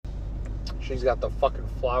She's got the fucking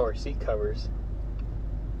flower seat covers.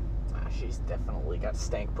 She's definitely got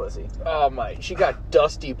stank pussy. Oh my, she got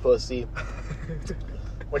dusty pussy.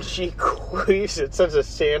 When she queefs, it sends a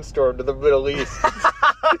sandstorm to the Middle East.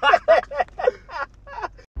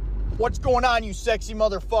 What's going on, you sexy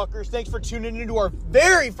motherfuckers? Thanks for tuning into our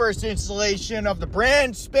very first installation of the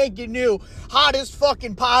brand spanking new, hottest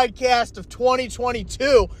fucking podcast of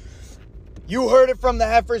 2022. You heard it from the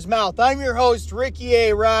Heffer's mouth. I'm your host, Ricky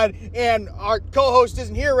A. Rod, and our co-host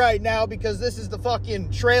isn't here right now because this is the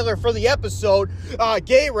fucking trailer for the episode,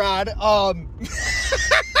 Gay Rod.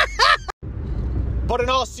 But in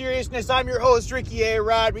all seriousness, I'm your host, Ricky A.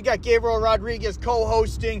 Rod. We got Gabriel Rodriguez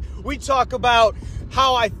co-hosting. We talk about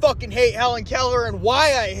how I fucking hate Hellen Keller and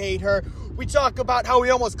why I hate her. We talk about how we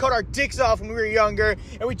almost cut our dicks off when we were younger.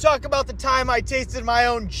 And we talk about the time I tasted my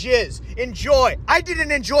own jizz. Enjoy. I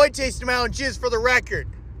didn't enjoy tasting my own jizz, for the record.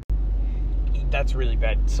 That's really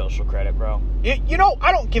bad social credit, bro. You know,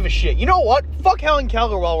 I don't give a shit. You know what? Fuck Hellen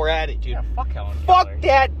Keller while we're at it, dude. Yeah, fuck Hellen Fuck Keller.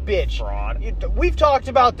 that bitch. Fraud. We've talked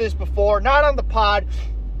about this before, not on the pod.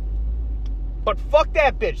 But fuck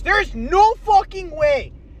that bitch. There is no fucking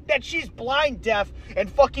way that she's blind, deaf, and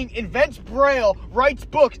fucking invents Braille, writes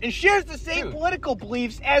books, and shares the same political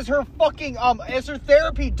beliefs as her fucking, as her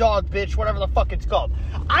therapy dog bitch, whatever the fuck it's called.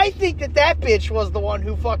 I think that bitch was the one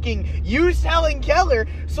who fucking used Hellen Keller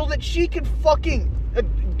so that she could fucking,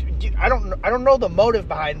 I don't know the motive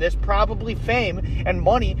behind this, probably fame and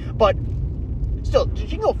money, but still, she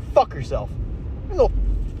can go fuck herself. She can go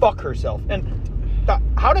fuck herself. And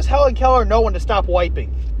how does Hellen Keller know when to stop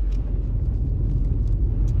wiping?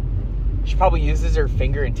 She probably uses her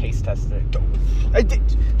finger and taste tests it.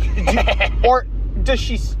 Or does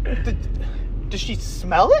she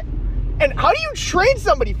smell it? And how do you train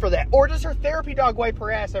somebody for that? Or does her therapy dog wipe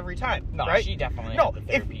her ass every time? No, right? She definitely had the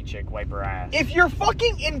therapy chick wipe her ass. If you're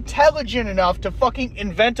fucking intelligent enough to fucking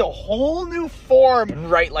invent a whole new form and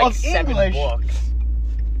write like of 7 English, books.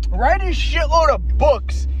 Write a shitload of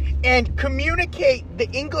books and communicate the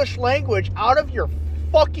English language out of your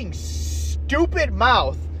fucking stupid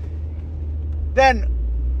mouth, then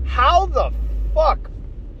how the fuck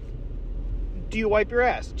do you wipe your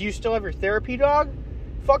ass? Do you still have your therapy dog?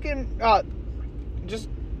 Fucking, just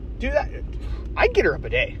do that. I'd get her a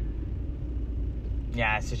bidet.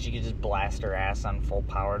 Yeah, so she could just blast her ass on full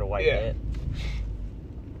power to wipe it.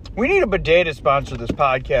 We need a bidet to sponsor this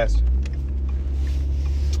podcast.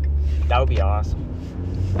 That would be awesome.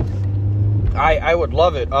 I would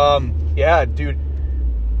love it. Yeah, dude.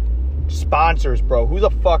 Sponsors, bro. Who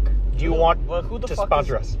the fuck do you want to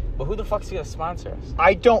sponsor us? But who the fuck's gonna sponsor us?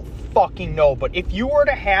 I don't fucking know, but if you were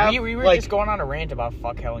to have... We were just going on a rant about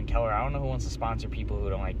fuck Hellen Keller. I don't know who wants to sponsor people who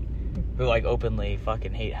don't who openly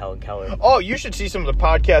fucking hate Hellen Keller. Oh, you should see some of the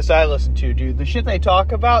podcasts I listen to, dude. The shit they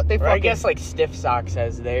talk about, they fucking... I guess, Stiff Socks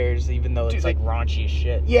has theirs, even though it's, raunchy as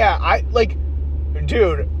shit. Yeah,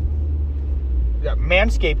 dude...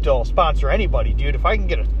 Manscaped will sponsor anybody, dude. If I can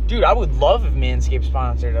get a... Dude, I would love if Manscaped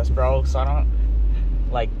sponsored us, bro, so I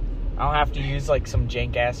don't have to use, some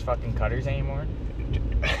jank-ass fucking cutters anymore.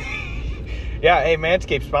 Yeah, hey,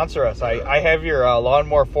 Manscaped, sponsor us. I have your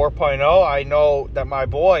Lawnmower 4.0. I know that my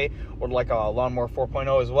boy would like a Lawnmower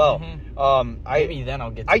 4.0 as well. Mm-hmm. Maybe then I'll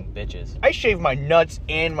get some bitches. I shave my nuts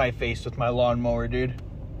and my face with my lawnmower, dude.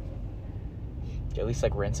 You at least,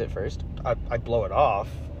 rinse it first? I blow it off.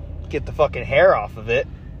 Get the fucking hair off of it.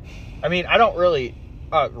 I mean, I don't really...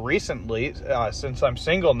 recently, since I'm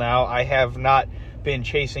single now, I have not been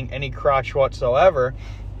chasing any crotch whatsoever.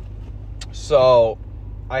 So,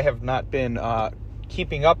 I have not been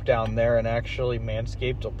keeping up down there, and actually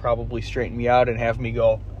Manscaped will probably straighten me out and have me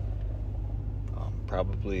go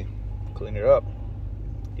probably clean it up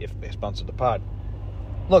if they sponsor the pod.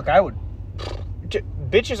 Look, I would...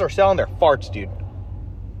 Bitches are selling their farts, dude,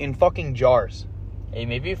 in fucking jars. Hey,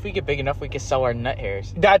 maybe if we get big enough, we could sell our nut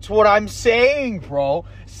hairs. That's what I'm saying, bro.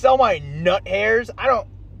 Sell my nut hairs. I don't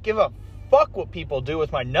give a fuck what people do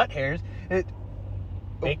with my nut hairs.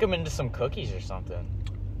 Make them into some cookies or something.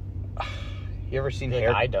 You ever seen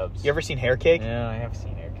hair? iDubbbz. You ever seen hair cake? Yeah, I have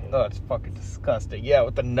seen hair cake. Oh, it's fucking disgusting. Yeah,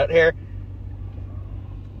 with the nut hair.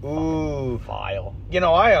 Ooh. Vile. You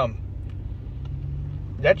know,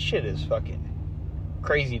 that shit is fucking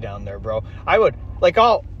crazy down there, bro. I would...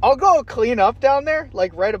 I'll go clean up down there,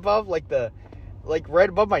 right above, right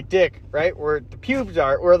above my dick, right, where the pubes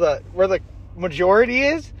are, where the majority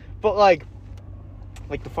is, but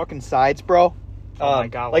the fucking sides, bro. Oh my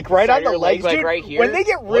god! Right on the legs, dude. right here. When they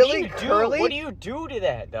get really curly, what do you do to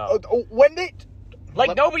that though? When they,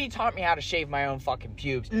 Like, nobody taught me how to shave my own fucking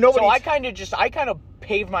pubes. Nobody. So I kind of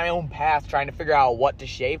paved my own path trying to figure out what to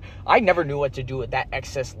shave. I never knew what to do with that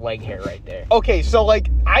excess leg hair right there. Okay, so, like,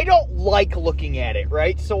 I don't like looking at it,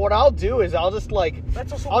 right? So what I'll do is I'll just, like...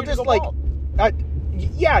 That's also I'll weird just, to go like... bald.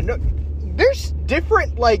 Yeah, no... There's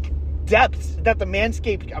different, like, depths that the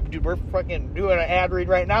Manscaped... Dude, we're fucking doing an ad read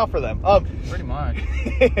right now for them. Pretty much.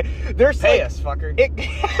 There's, Pay like, us, fucker.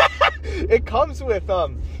 It comes with,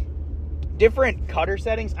 different cutter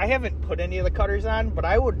settings. I haven't put any of the cutters on, but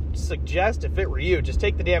I would suggest, if it were you, just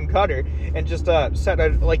take the damn cutter and just set a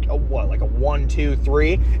 1, 2,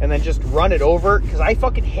 3, and then just run it over, because I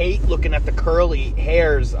fucking hate looking at the curly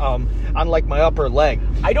hairs on like my upper leg.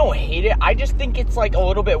 I don't hate it. I just think it's like a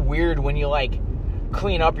little bit weird when you like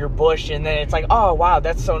clean up your bush and then it's like, oh wow,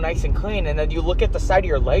 that's so nice and clean, and then you look at the side of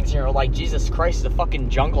your legs and you're like, Jesus Christ, the fucking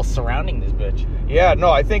jungle surrounding this bitch. Yeah, no,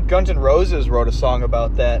 I think Guns N' Roses wrote a song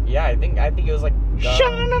about that. Yeah, I think it was like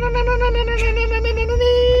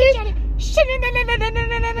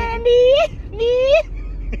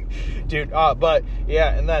dude, but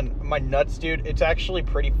yeah, and then my nuts, dude, it's actually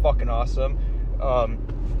pretty fucking awesome.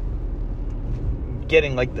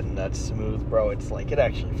 Getting like the nuts smooth, bro, it's like, it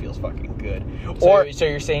actually feels fucking good. So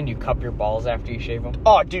you're saying you cup your balls after you shave them?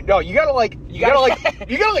 Oh, dude, no, you gotta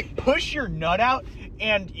push your nut out,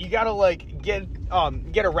 and you gotta like get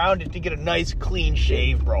around it to get a nice clean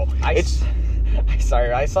shave, bro. I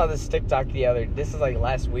saw this TikTok this is like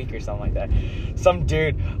last week or something like that. Some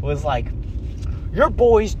dude was like, your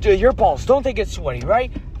balls, don't they get sweaty, right?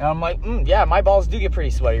 And I'm like, yeah, my balls do get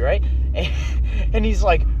pretty sweaty, right? And he's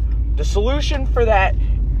like, the solution for that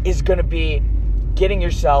is going to be getting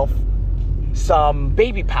yourself some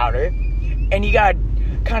baby powder, and you got to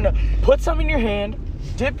kind of put some in your hand,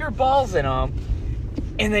 dip your balls in them,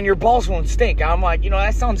 and then your balls won't stink. I'm like,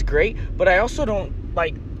 that sounds great, but I also don't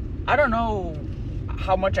know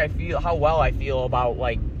how well I feel about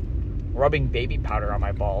like rubbing baby powder on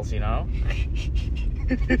my balls, I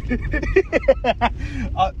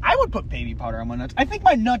would put baby powder on my nuts. I think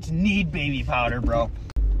my nuts need baby powder, bro.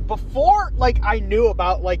 Before, like, I knew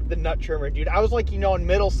about, like, the nut trimmer, dude, I was, like, in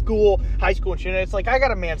middle school, high school and shit, and it's like, I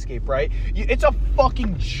got a Manscaped, right? It's a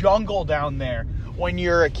fucking jungle down there when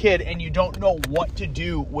you're a kid and you don't know what to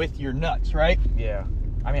do with your nuts, right? Yeah.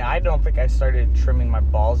 I mean, I don't think I started trimming my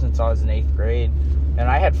balls until I was in 8th grade, and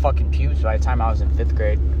I had fucking pubes by the time I was in 5th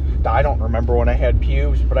grade. I don't remember when I had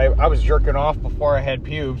pubes, but I was jerking off before I had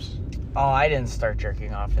pubes. Oh, I didn't start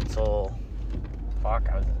jerking off until... I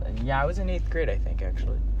was in 8th grade, I think,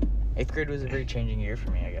 actually. 8th grade was a very changing year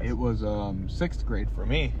for me, I guess. It was 6th grade for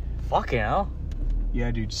me. Fucking hell.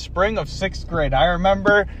 Yeah, dude, spring of 6th grade. I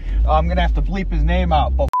remember, I'm going to have to bleep his name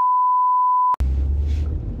out, but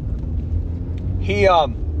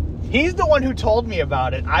he's the one who told me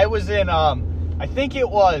about it. I was in, I think it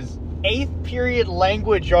was 8th period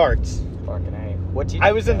language arts. Fucking A. What did you do?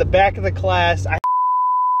 I was in the back of the class.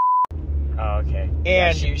 Oh, okay. And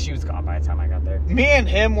yeah, she was gone by the time I got there. Me and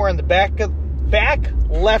him were in the back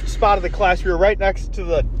left spot of the class. We were right next to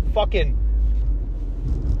the fucking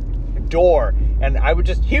door, and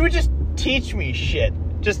he would just teach me shit,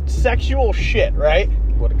 just sexual shit, right?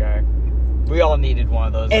 What a guy. We all needed one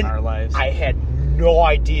of those in our lives. I had no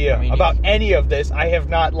idea about any of this. I have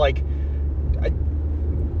not,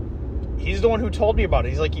 he's the one who told me about it.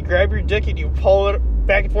 He's like, you grab your dick and you pull it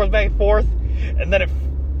back and forth, and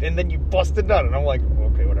then you bust it nut. And I'm like,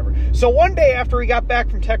 okay, whatever. So one day after we got back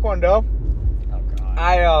from Taekwondo,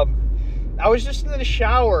 I was just in the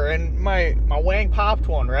shower and my wang popped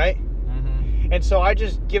one, right? Mm-hmm. And so I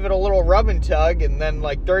just give it a little rub and tug, and then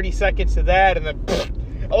 30 seconds of that, and then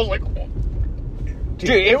I was like, dude,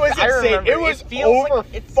 it was insane. It was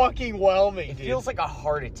fucking whelming. It feels like a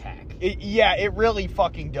heart attack. It really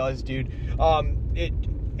fucking does, dude.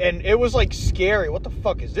 It was scary. What the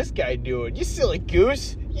fuck is this guy doing? You silly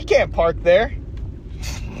goose. You can't park there.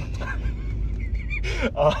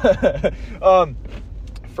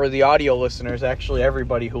 For the audio listeners, actually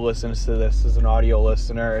everybody who listens to this is an audio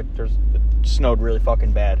listener. It snowed really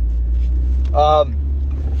fucking bad.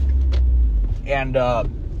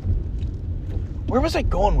 Where was I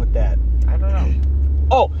going with that? I don't know.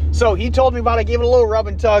 Oh, so he told me about it, I gave it a little rub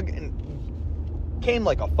and tug, and came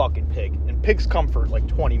like a fucking pig. And pigs come for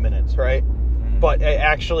 20 minutes, right? Mm-hmm. But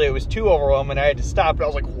actually, it was too overwhelming. I had to stop, and I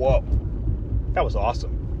was like, whoa. That was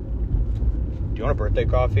awesome. Do you want a birthday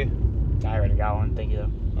coffee? I already got one. Thank you,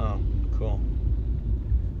 though. Oh, cool.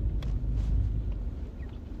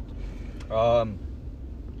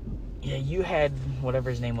 Yeah, you had whatever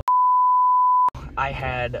his name was. I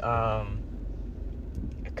had, God,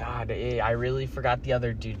 I really forgot the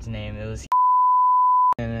other dude's name. It was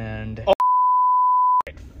and...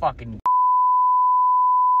 fucking...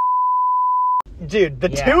 Dude, the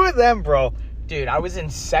two of them, bro. Dude, I was in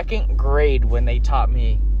 2nd grade when they taught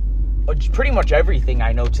me pretty much everything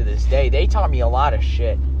I know to this day. They taught me a lot of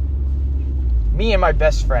shit. Me and my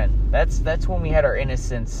best friend. That's when we had our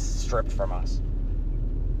innocence stripped from us.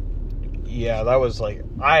 Yeah, that was like...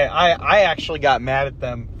 I actually got mad at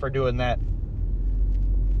them for doing that.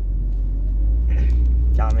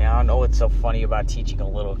 I mean, I don't know what's so funny about teaching a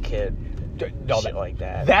little kid shit like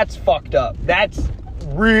that. That's fucked up. That's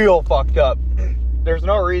real fucked up. There's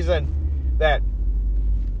no reason that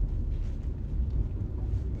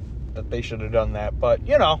they should have done that. But,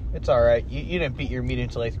 you know, it's all right. You didn't beat your meat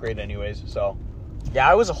until 8th grade anyways, so... Yeah,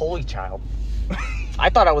 I was a holy child. I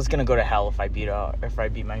thought I was gonna go to hell if I beat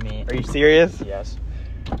my meat. Are you serious? Yes.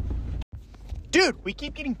 Dude, we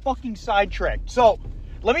keep getting fucking sidetracked. So,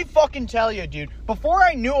 let me fucking tell you, dude. Before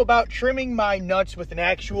I knew about trimming my nuts with an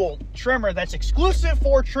actual trimmer that's exclusive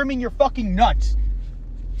for trimming your fucking nuts,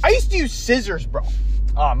 I used to use scissors, bro.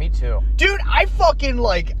 Oh, me too. Dude, I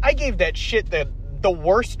gave that shit the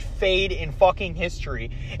worst fade in fucking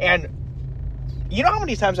history. And you know how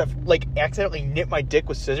many times I've, accidentally nipped my dick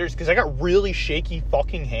with scissors? Because I got really shaky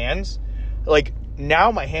fucking hands.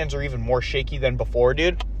 Now my hands are even more shaky than before,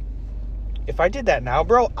 dude. If I did that now,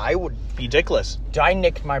 bro, I would be dickless. Dude, I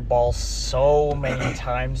nicked my balls so many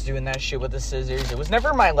times doing that shit with the scissors. It was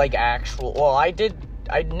never my, actual... Well, I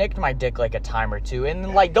nicked my dick, a time or two. And,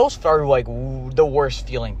 those are, the worst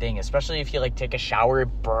feeling thing. Especially if you, take a shower, it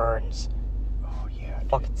burns.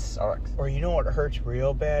 Fucking sucks. Or you know what hurts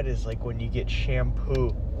real bad is when you get shampoo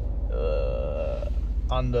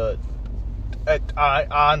on the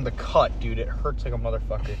cut, dude. It hurts like a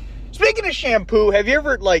motherfucker. Speaking of shampoo, have you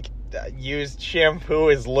ever used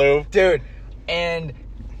shampoo as lube? Dude, and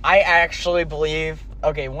I actually believe,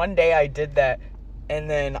 okay, one day I did that and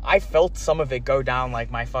then I felt some of it go down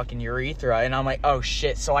my fucking urethra and I'm like, oh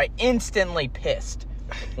shit. So I instantly pissed,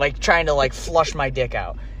 trying to flush my dick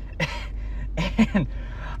out.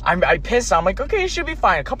 And I pissed. I'm like, okay, it should be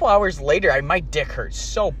fine. A couple hours later, my dick hurts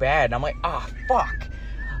so bad. And I'm like, ah, oh, fuck.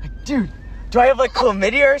 Dude, do I have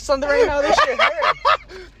chlamydia or something right now? This shit hurts.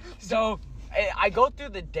 So I go through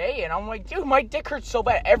the day and I'm like, dude, my dick hurts so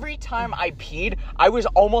bad. Every time I peed, I was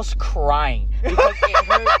almost crying because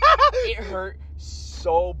it hurt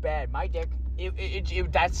so bad. My dick,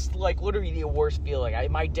 that's literally the worst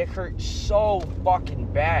feeling. My dick hurt so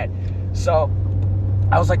fucking bad. So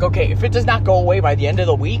I was like, okay, if it does not go away by the end of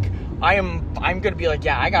the week, I'm gonna be like,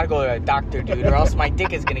 yeah, I gotta go to a doctor, dude, or else my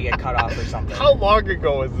dick is gonna get cut off or something. How long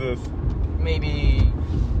ago was this? Maybe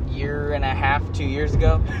 1.5 years, 2 years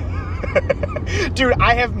ago. Dude,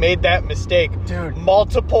 I have made that mistake, dude,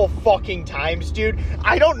 multiple fucking times, dude.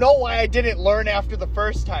 I don't know why I didn't learn after the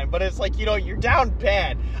first time, but it's you're down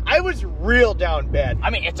bad. I was real down bad. I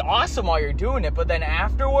mean, it's awesome while you're doing it, but then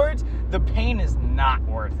afterwards, the pain is not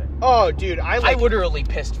worth it. Oh, dude, I literally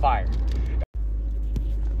pissed fire.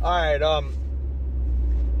 Alright, I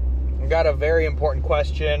got a very important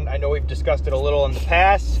question. I know we've discussed it a little in the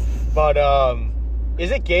past, but, is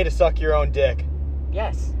it gay to suck your own dick?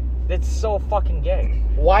 Yes. That's so fucking gay.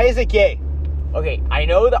 Why is it gay? Okay, I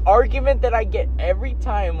know the argument that I get every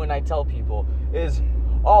time when I tell people is,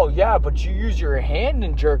 oh, yeah, but you use your hand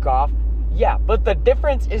and jerk off. Yeah, but the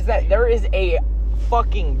difference is that there's a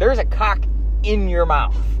cock in your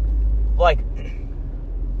mouth.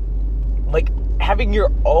 Having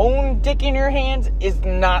your own dick in your hands is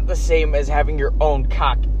not the same as having your own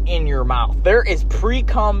cock in your mouth. There is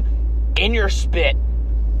pre-cum in your spit,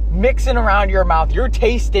 mixing around your mouth. You're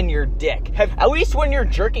tasting your dick. At least when you're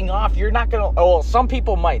jerking off, you're not gonna... Oh, well, some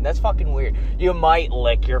people might. That's fucking weird. You might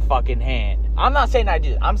lick your fucking hand. I'm not saying I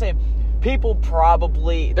do. I'm saying people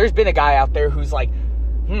probably... There's been a guy out there who's like,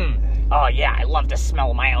 oh yeah, I love to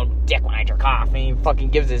smell my own dick when I jerk off. And he fucking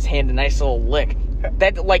gives his hand a nice little lick.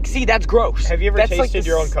 See, that's gross. Have you ever tasted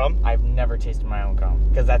your own cum? I've never tasted my own cum.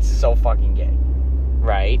 Because that's so fucking gay.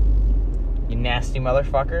 Right? You nasty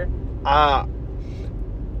motherfucker.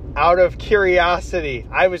 Out of curiosity,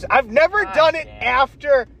 I've never done it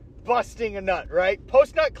after busting a nut, right?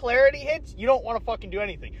 Post-nut clarity hits, you don't want to fucking do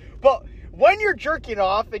anything. But when you're jerking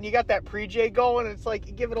off and you got that pre-J going, it's you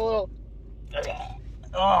give it a little...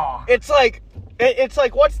 Oh. It's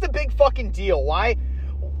what's the big fucking deal? Why?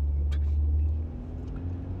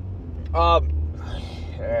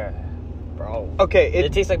 Bro. Okay. Did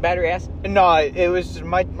it taste like battery ass? No, it was...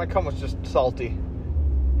 My cum was just salty.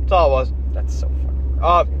 That's all it was. That's so fucking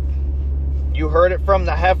gross. You heard it from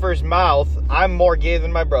the heifer's mouth. I'm more gay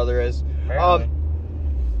than my brother is.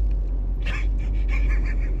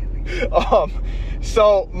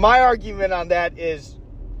 So my argument on that is,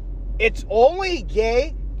 it's only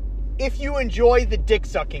gay if you enjoy the dick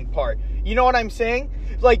sucking part. You know what I'm saying?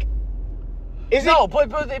 Like, but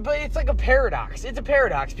it's like a paradox. It's a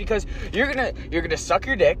paradox because you're gonna suck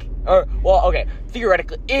your dick. Or, well, okay,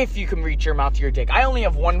 theoretically, if you can reach your mouth to your dick. I only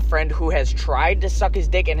have one friend who has tried to suck his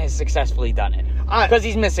dick and has successfully done it. Because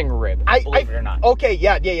he's missing a rib, believe it or not. Okay,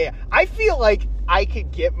 yeah. I feel like I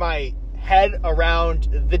could get my head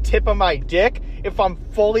around the tip of my dick if I'm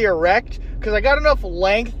fully erect. Because I got enough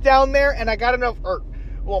length down there and I got enough...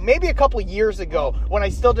 Well, maybe a couple years ago, when I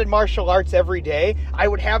still did martial arts every day, I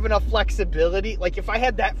would have enough flexibility. Like, if I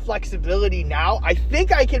had that flexibility now, I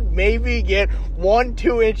think I could maybe get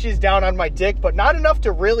 1-2 inches down on my dick, but not enough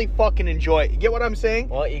to really fucking enjoy it. You get what I'm saying?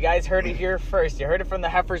 Well, you guys heard it here first. You heard it from the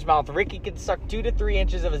heifer's mouth. Ricky can suck 2 to 3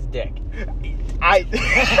 inches of his dick.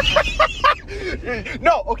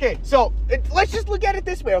 No, okay, so let's just look at it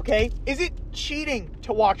this way, okay? Is it cheating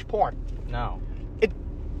to watch porn? No.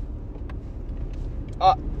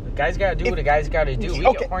 The guy's gotta do what a guy's gotta do. We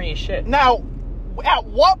get horny as shit. Now, at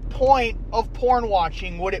what point of porn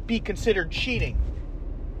watching would it be considered cheating?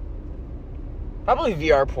 Probably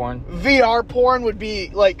VR porn. VR porn would be,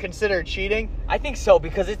 like, considered cheating? I think so,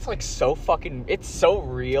 because it's, like, so fucking... It's so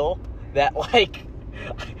real that, like...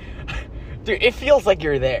 Dude, it feels like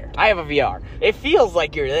you're there. I have a VR. It feels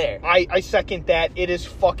like you're there. I second that. It is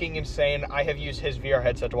fucking insane. I have used his VR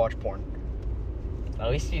headset to watch porn. At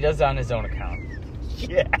least he does it on his own account.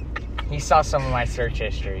 Yeah. He saw some of my search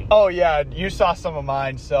history. Oh, yeah. You saw some of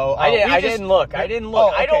mine, so... I didn't look. I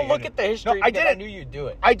don't look at the history because I knew you'd do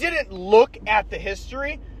it. I didn't look at the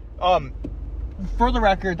history. For the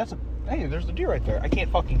record, hey, there's the deer right there. I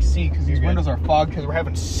can't fucking see because these windows are fogged because we're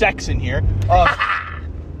having sex in here.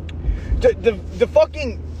 The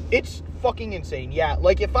fucking... It's fucking insane. Yeah,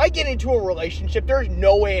 like, if I get into a relationship, there's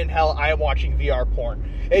no way in hell I am watching VR porn.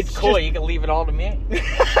 It's cool. Just, you can leave it all to me.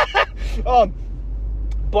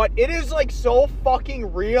 But it is, like, so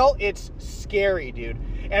fucking real, it's scary, dude.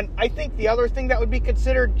 And I think the other thing that would be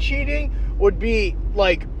considered cheating would be,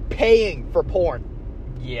 like, paying for porn.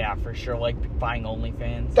 Yeah, for sure. Like, buying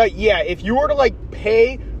OnlyFans. Yeah, if you were to, like,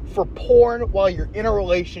 pay for porn while you're in a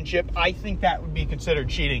relationship, I think that would be considered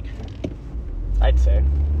cheating. I'd say.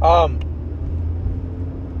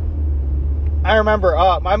 I remember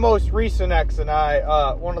my most recent ex and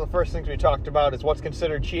I, one of the first things we talked about is what's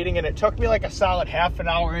considered cheating, and it took me like a solid half an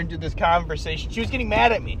hour into this conversation. She was getting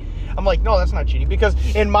mad at me. I'm like, no, that's not cheating, because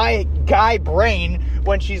in my guy brain,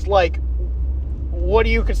 when she's like, what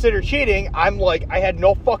do you consider cheating? I'm like, I had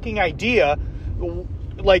no fucking idea.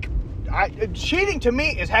 Like, cheating to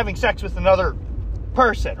me is having sex with another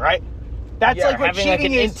person, right? That's like what having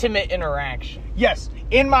cheating like an is. Intimate interaction. Yes,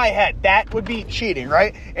 in my head, that would be cheating,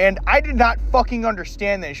 right? And I did not fucking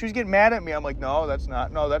understand that. She was getting mad at me. I'm like, no, that's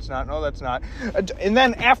not. No, that's not. No, that's not. And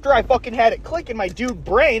then after I fucking had it click in my dude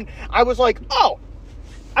brain, I was like, oh,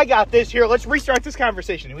 I got this. Here, let's restart this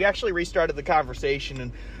conversation. And we actually restarted the conversation,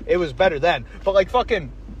 and it was better then. But, like,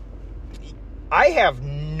 fucking, I have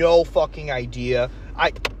no fucking idea.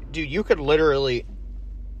 Dude, you could literally...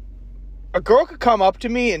 A girl could come up to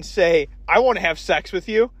me and say, I want to have sex with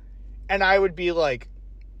you. And I would be like...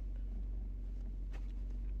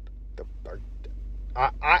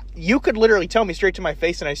 you could literally tell me straight to my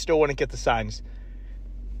face and I still wouldn't get the signs.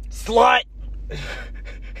 Slut!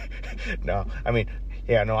 No, I mean...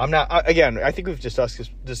 Yeah, no, I'm not... Again, I think we've discussed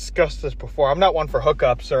this before. I'm not one for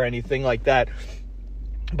hookups or anything like that.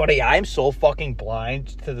 But yeah, I'm so fucking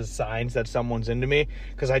blind to the signs that someone's into me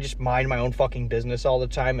because I just mind my own fucking business all the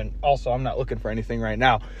time. And also, I'm not looking for anything right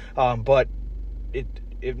now. But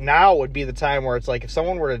it now would be the time where it's like, if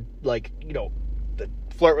someone were to, like, you know,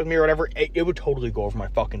 flirt with me or whatever, it would totally go over my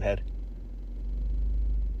fucking head.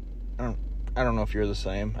 I don't know if you're the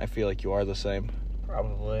same. I feel like you are the same.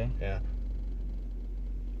 Probably. Yeah.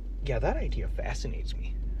 Yeah, that idea fascinates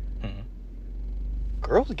me. Hmm.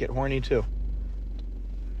 Girls get horny too.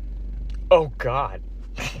 Oh, God.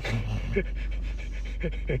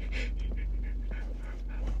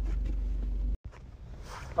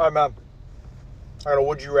 All right, man. I got a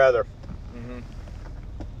would you rather. Mm-hmm.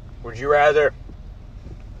 Would you rather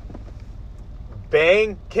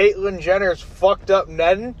bang Caitlyn Jenner's fucked up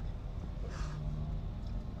Nedden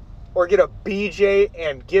or get a BJ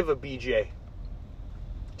and give a BJ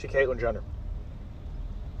to Caitlyn Jenner?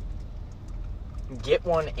 Get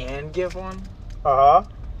one and give one? Uh-huh.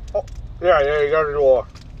 Oh, yeah, you gotta do all.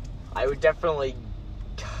 I would definitely...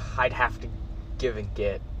 I'd have to give and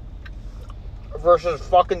get. Versus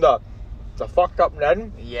fucking the fucked up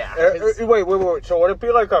Nedden? Yeah. Wait. So would it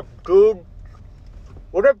be like a dude...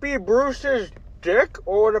 Would it be Bruce's dick?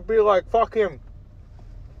 Or would it be like fucking...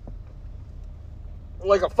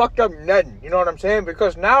 Like a fucked up Nedden? You know what I'm saying?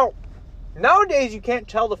 Because now... Nowadays, you can't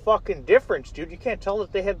tell the fucking difference, dude. You can't tell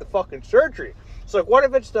that they had the fucking surgery. So, like, what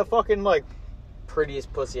if it's the fucking, like...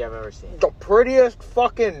 Prettiest pussy I've ever seen. The prettiest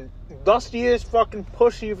fucking, dustiest fucking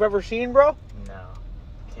pussy you've ever seen, bro? No.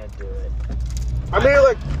 Can't do it. I mean,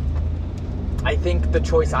 like... I think the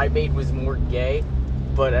choice I made was more gay,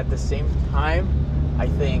 but at the same time, I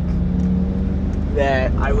think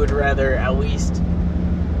that I would rather at least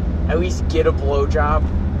get a blowjob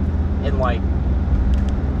and, like,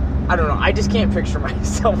 I don't know. I just can't picture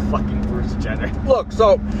myself fucking Bruce Jenner. Look,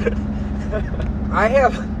 so... I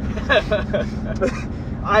have...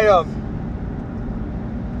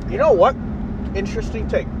 You know what? Interesting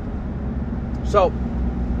take. So,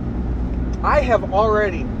 I have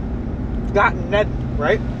already gotten Ned,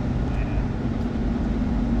 right?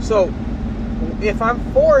 So, if I'm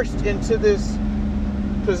forced into this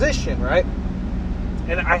position, right?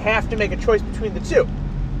 And I have to make a choice between the two.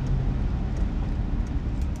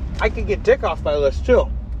 I could get dick off my list too.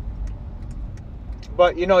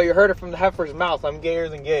 But, you know, you heard it from the heifer's mouth. I'm gayer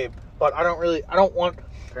than Gabe. But I don't want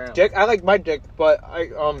Apparently. dick. I like my dick, but I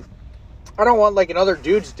don't want, like, another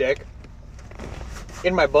dude's dick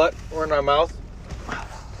in my butt or in my mouth.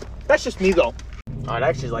 That's just me, though. I'd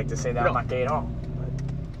actually like to say that I'm not gay at all.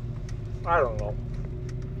 I don't know.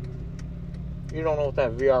 You don't know what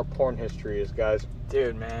that VR porn history is, guys.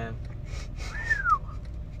 Dude, man.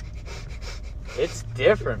 It's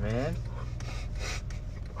different, man.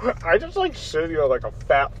 I just like sitting on like a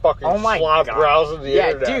fat fucking my slob God. browsing the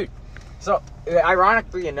internet. Yeah, dude. So,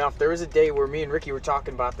 ironically enough, there was a day where me and Ricky were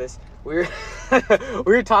talking about this. We were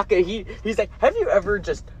we were talking. He's like, "Have you ever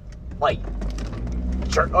just like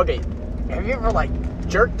have you ever like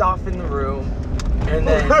jerked off in the room and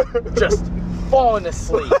then just fallen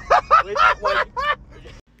asleep?" With, like,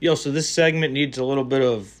 Yo, so this segment needs a little bit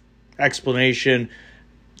of explanation.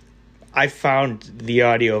 I found the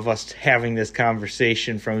audio of us having this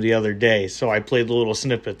conversation from the other day, so I played the little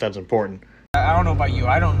snippet that's important. I don't know about you.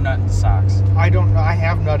 I don't nut in socks. I don't know. I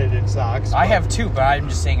have nutted in socks. I have too, but I'm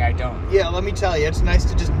just saying I don't. Yeah, let me tell you, it's nice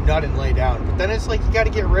to just nut and lay down, but then it's like you got to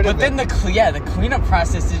get rid of it. But then the cleanup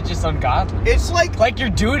process is just ungodly. It's like you're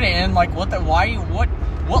doing it, and like what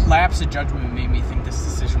lapse of judgment made me think this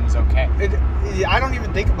decision was okay? I don't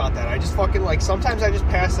even think about that. I just fucking like sometimes I just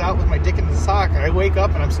pass out with my dick in the sock, and I wake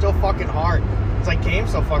up and I'm still fucking hard. It's like came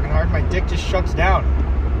so fucking hard, my dick just shuts down.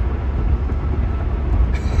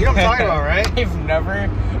 You know what I'm talking about, right? I've never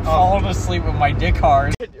fallen asleep with my dick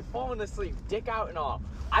hard. Fallen asleep, dick out and all.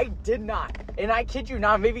 I did not. And I kid you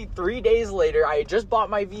not, maybe 3 days later, I had just bought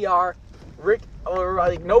my VR.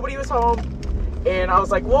 Nobody was home. And I was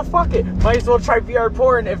like, well, fuck it. Might as well try VR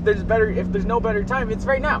porn if there's no better time. It's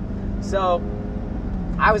right now. So,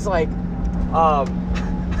 I was like, I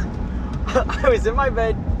was in my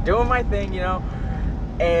bed doing my thing, you know.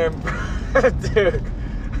 And, dude,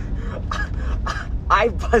 I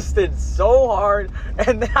busted so hard,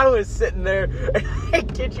 and then I was sitting there, and I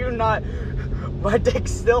kid you not, my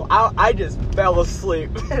dick's still out. I just fell asleep.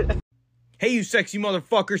 Hey, you sexy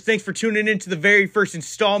motherfuckers. Thanks for tuning in to the very first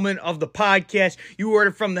installment of the podcast. You heard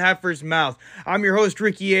it from the heifer's mouth. I'm your host,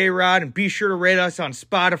 Ricky A. Rod, and be sure to rate us on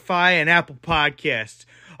Spotify and Apple Podcasts.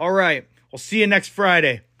 All right, we'll see you next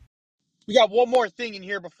Friday. We got one more thing in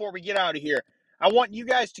here before we get out of here. I want you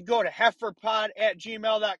guys to go to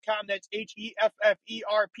hefferpod@gmail.com. That's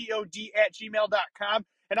HEFFERPOD@gmail.com.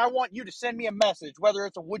 And I want you to send me a message, whether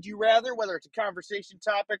it's a would you rather, whether it's a conversation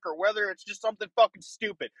topic, or whether it's just something fucking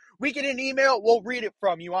stupid. We get an email, we'll read it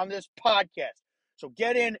from you on this podcast. So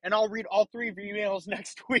get in, and I'll read all three of your emails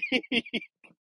next week.